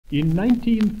In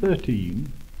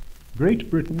 1913, Great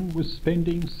Britain was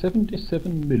spending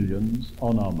 77 millions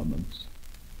on armaments.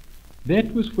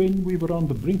 That was when we were on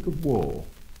the brink of war,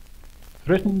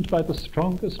 threatened by the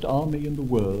strongest army in the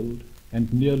world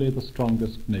and nearly the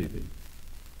strongest navy.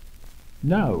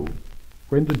 Now,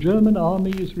 when the German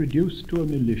army is reduced to a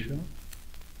militia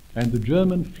and the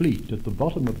German fleet at the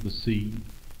bottom of the sea,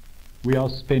 we are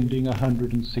spending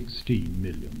 116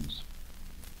 millions.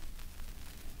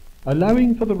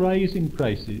 Allowing for the rise in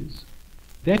prices,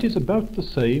 that is about the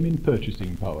same in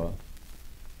purchasing power.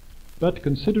 But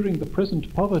considering the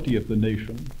present poverty of the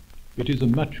nation, it is a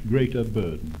much greater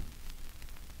burden.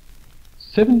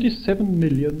 77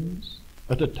 millions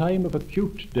at a time of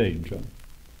acute danger,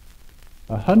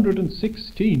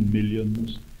 116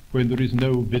 millions when there is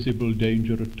no visible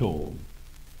danger at all.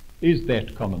 Is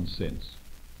that common sense?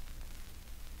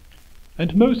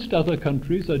 And most other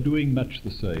countries are doing much the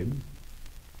same.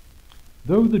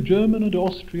 Though the German and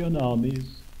Austrian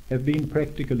armies have been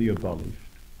practically abolished,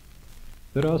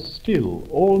 there are still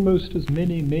almost as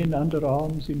many men under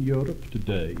arms in Europe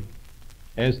today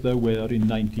as there were in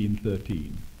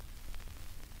 1913.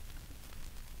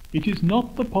 It is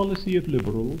not the policy of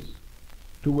liberals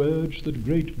to urge that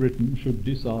Great Britain should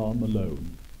disarm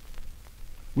alone.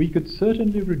 We could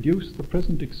certainly reduce the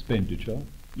present expenditure,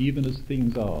 even as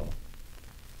things are.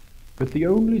 But the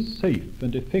only safe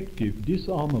and effective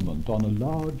disarmament on a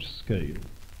large scale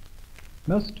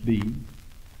must be,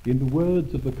 in the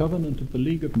words of the Covenant of the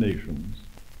League of Nations,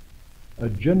 a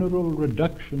general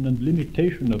reduction and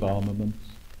limitation of armaments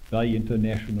by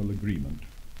international agreement.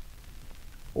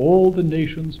 All the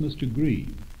nations must agree,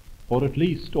 or at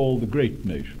least all the great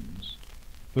nations,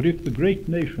 for if the great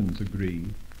nations agree,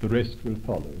 the rest will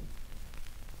follow.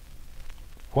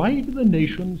 Why do the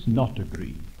nations not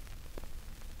agree?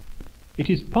 It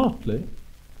is partly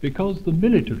because the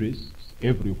militarists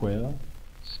everywhere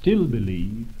still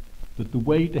believe that the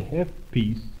way to have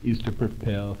peace is to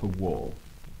prepare for war.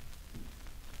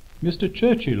 Mr.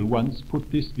 Churchill once put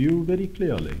this view very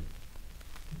clearly.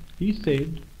 He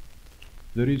said,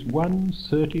 "There is one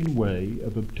certain way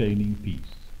of obtaining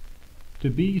peace, to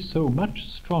be so much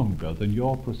stronger than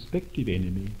your prospective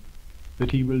enemy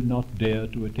that he will not dare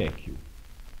to attack you."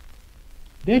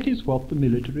 That is what the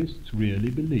militarists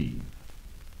really believe.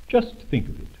 Just think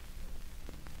of it.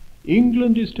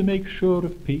 England is to make sure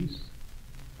of peace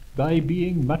by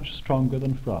being much stronger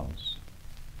than France,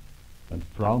 and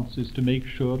France is to make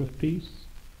sure of peace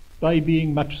by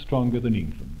being much stronger than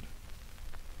England.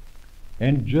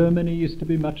 And Germany is to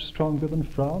be much stronger than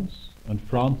France, and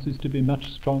France is to be much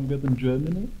stronger than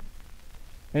Germany.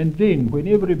 And then, when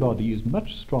everybody is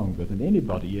much stronger than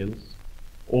anybody else,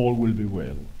 all will be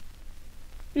well.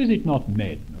 Is it not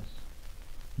madness?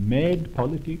 Mad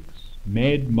politics,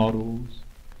 mad morals,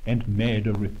 and mad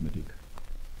arithmetic.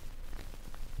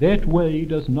 That way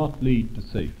does not lead to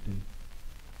safety.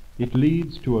 It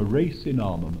leads to a race in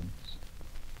armaments,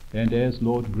 and as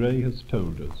Lord Grey has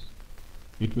told us,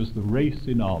 it was the race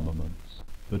in armaments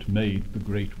that made the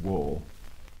Great War.